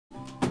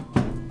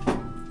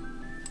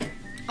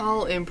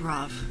All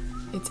improv.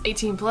 It's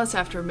 18 plus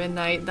after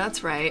midnight.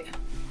 That's right.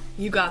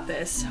 You got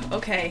this.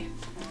 Okay.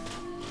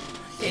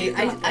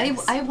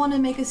 I want to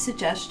make a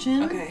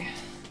suggestion. Okay.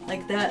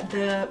 Like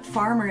the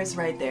farmer is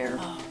right there.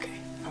 Oh, okay.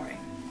 All right.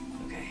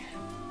 Okay.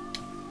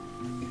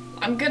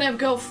 I'm gonna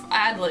go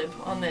ad-lib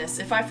on this.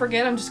 If I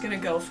forget, I'm just gonna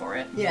go for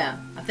it. Yeah,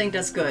 I think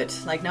that's good.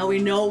 Like now we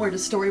know where the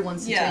story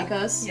wants to take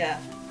us. Yeah.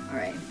 All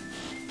right.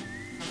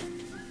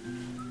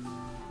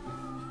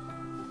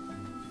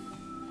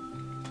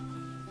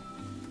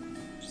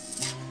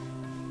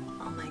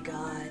 Oh my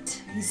God,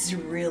 he's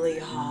really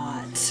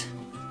hot.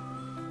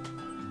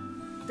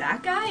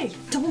 That guy?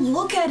 Don't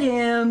look at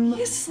him.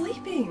 He's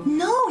sleeping.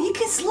 No,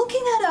 he's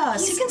looking at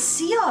us. He can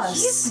see us.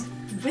 He's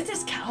with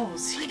his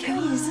cows.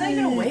 He's not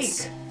even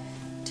awake.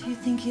 Do you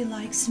think he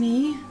likes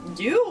me?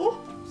 You?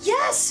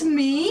 Yes,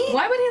 me.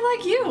 Why would he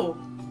like you?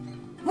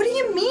 What do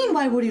you mean,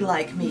 why would he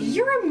like me?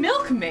 You're a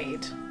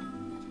milkmaid.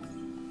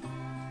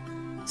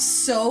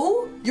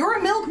 So? You're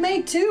a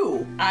milkmaid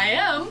too. I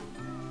am.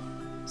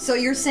 So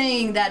you're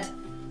saying that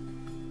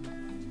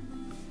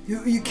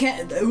you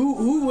can't,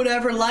 who would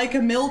ever like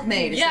a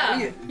milkmaid?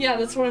 Yeah,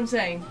 that's what I'm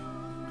saying.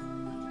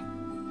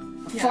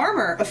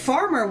 A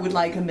farmer would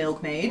like a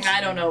milkmaid.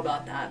 I don't know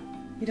about that.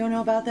 You don't know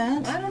about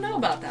that? I don't know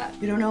about that.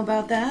 You don't know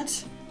about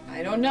that?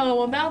 I don't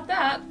know about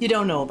that. You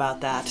don't know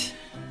about that.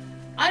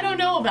 I don't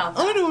know about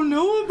that. I don't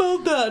know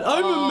about that.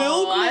 I'm a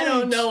milkmaid. I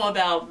don't know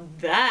about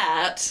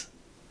that.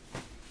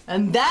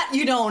 And that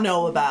you don't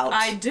know about.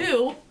 I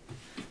do.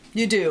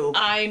 You do.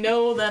 I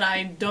know that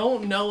I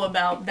don't know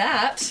about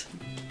that.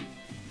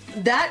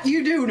 That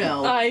you do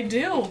know. I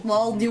do.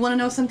 Well, do you want to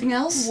know something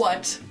else?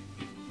 What?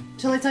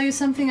 Shall I tell you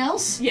something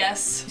else?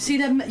 Yes.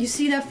 You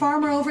see that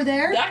farmer over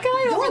there? That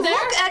guy over there?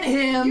 Don't look at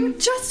him. You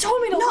just told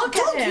me to look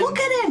at him. No, don't look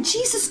at him.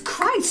 Jesus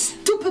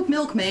Christ, stupid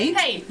milkmaid.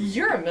 Hey,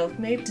 you're a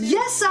milkmaid too.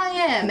 Yes, I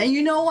am. And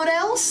you know what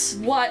else?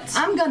 What?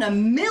 I'm gonna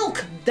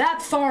milk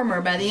that farmer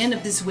by the end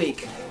of this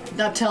week.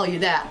 I'll tell you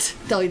that.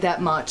 Tell you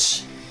that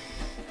much.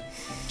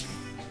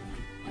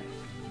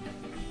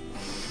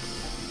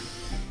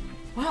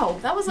 Wow,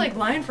 that was like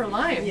line for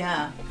line.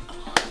 Yeah.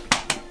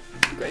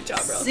 Great job,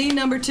 bro. Scene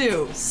number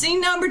 2. Scene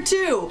number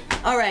 2.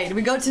 All right,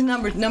 we go to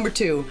number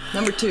 2.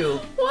 Number 2.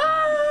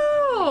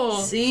 Wow.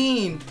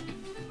 Scene.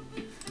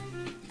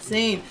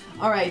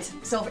 All right.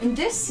 So in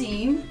this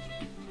scene.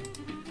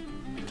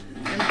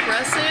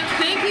 Impressive.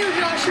 Thank you,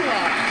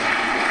 Joshua.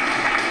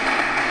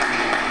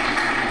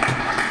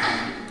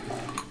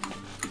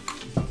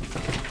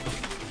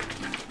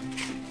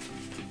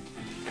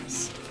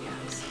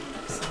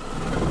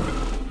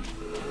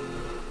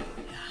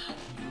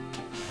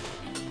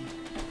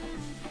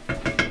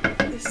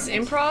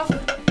 Improv?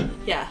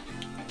 Yeah.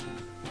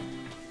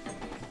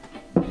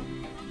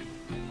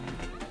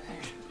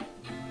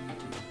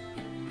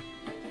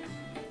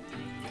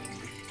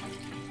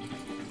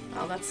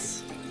 Oh,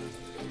 that's...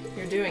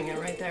 You're doing it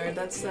right there.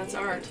 That's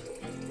art.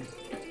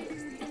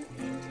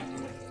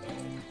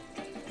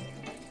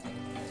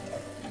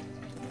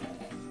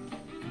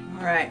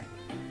 All right.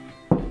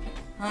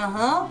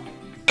 Uh-huh.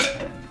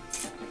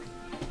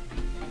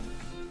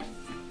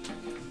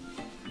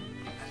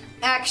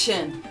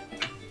 Action.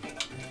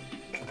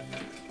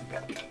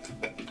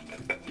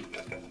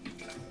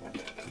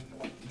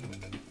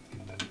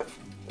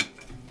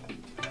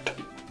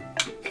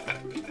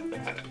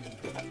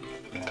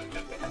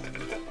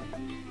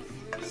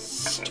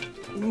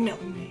 No.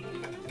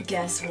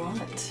 Guess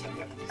what?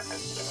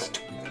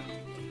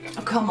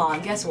 Oh, come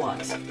on, guess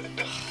what?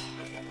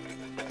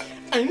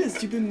 I'm a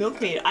stupid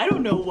milkmaid. I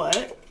don't know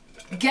what.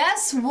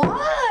 Guess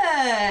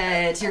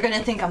what? You're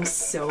gonna think I'm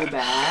so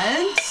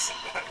bad.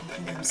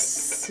 I'm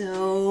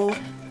so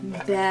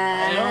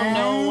bad. I don't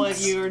know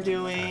what you're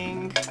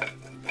doing.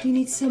 You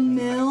need some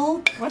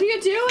milk? What are you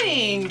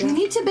doing? You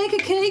need to bake a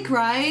cake,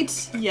 right?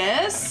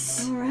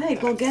 Yes. All right,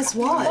 well, guess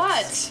what?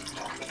 What?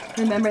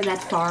 Remember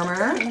that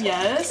farmer?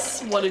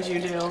 Yes. What did you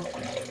do?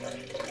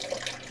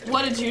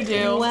 What did you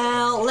do?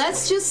 Well,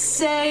 let's just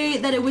say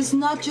that it was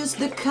not just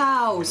the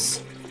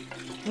cows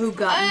who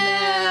got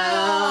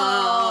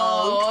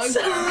milked.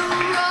 Gross.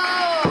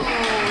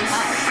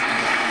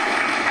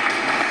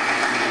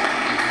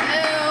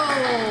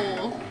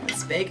 Ew.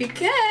 Let's bake a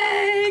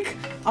cake.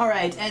 All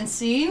right, and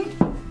scene?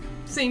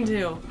 Scene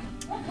 2.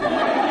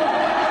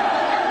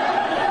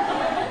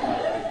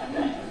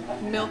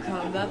 Milk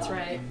hub, that's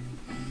right.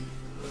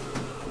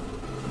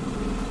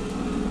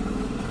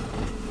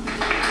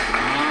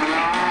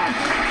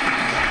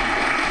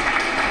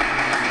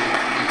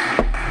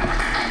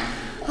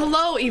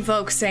 Hello,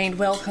 Evoke Saint.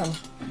 Welcome.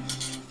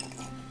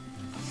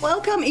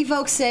 Welcome,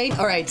 Evoke Saint.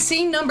 All right,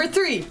 scene number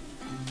 3.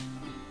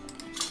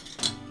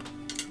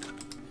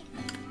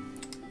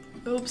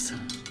 Oops.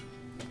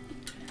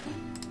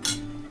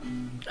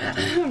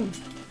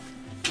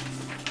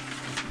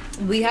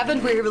 We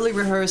haven't really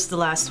rehearsed the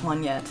last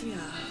one yet. Yeah.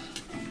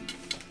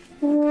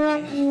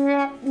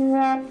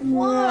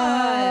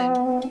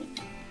 What?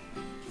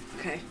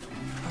 Okay.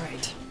 All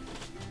right.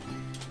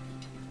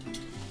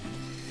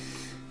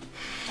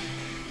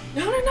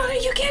 No,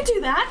 you can't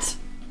do that.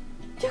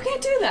 You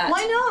can't do that.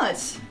 Why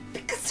not?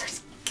 Because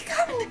there's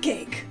gum in the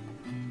cake.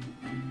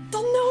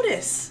 They'll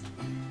notice.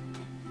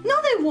 No,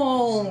 they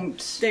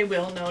won't. They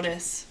will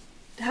notice.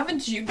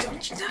 Haven't you?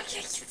 Don't you know?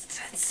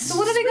 So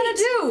what are they gonna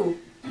do?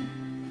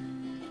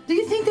 Do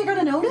you think they're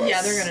gonna notice?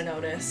 Yeah, they're gonna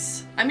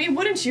notice. I mean,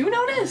 wouldn't you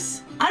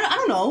notice? I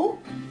don't know.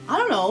 I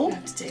don't know. You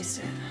have to taste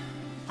it.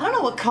 I don't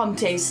know what cum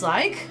tastes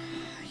like.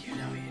 You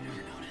know, you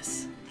never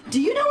notice.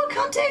 Do you know what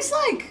cum tastes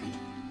like?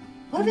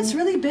 What if it's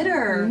really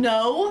bitter?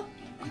 No.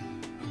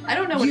 I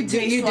don't know what it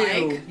tastes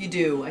like. You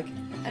do. I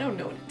don't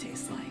know what it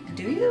tastes like.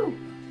 Do you?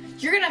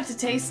 You're gonna have to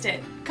taste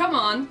it. Come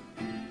on.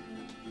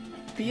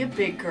 Be a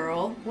big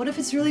girl. What if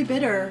it's really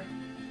bitter?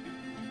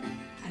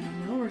 I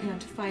don't know. We're gonna have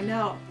to find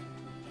out.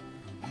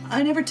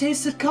 I never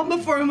tasted cum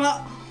before,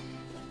 Ma.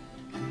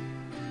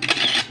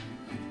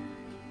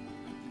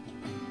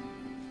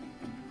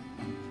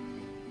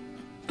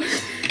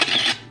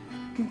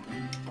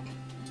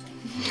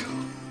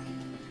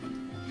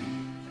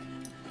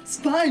 It's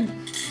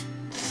fine.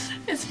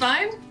 It's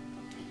fine?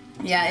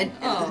 Yeah, it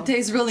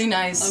tastes really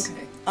nice.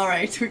 Okay. All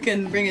right, we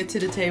can bring it to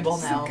the table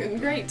now.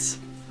 Great.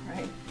 All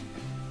right.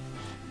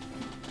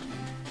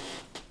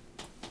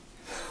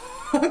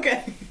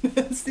 Okay,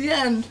 that's the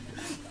end.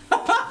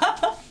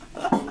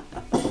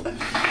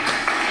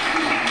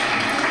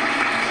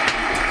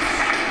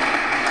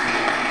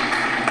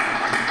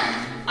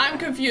 I'm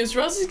confused.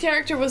 Rose's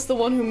character was the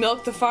one who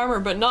milked the farmer,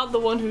 but not the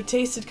one who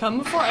tasted cum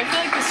before. I feel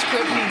like the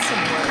script needs some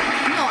work.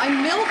 No, I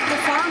milked the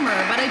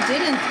farmer, but I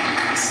didn't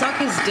suck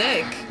his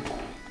dick.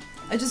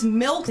 I just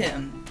milked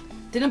him.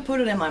 Didn't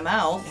put it in my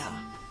mouth. Yeah.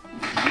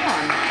 Come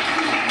on.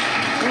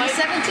 We're in the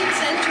 17th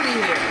century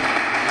here.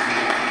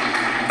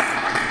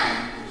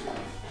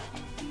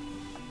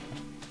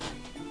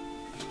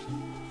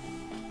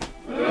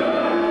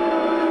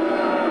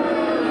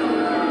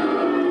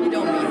 You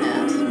don't mean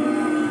that.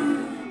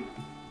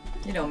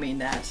 You don't mean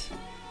that.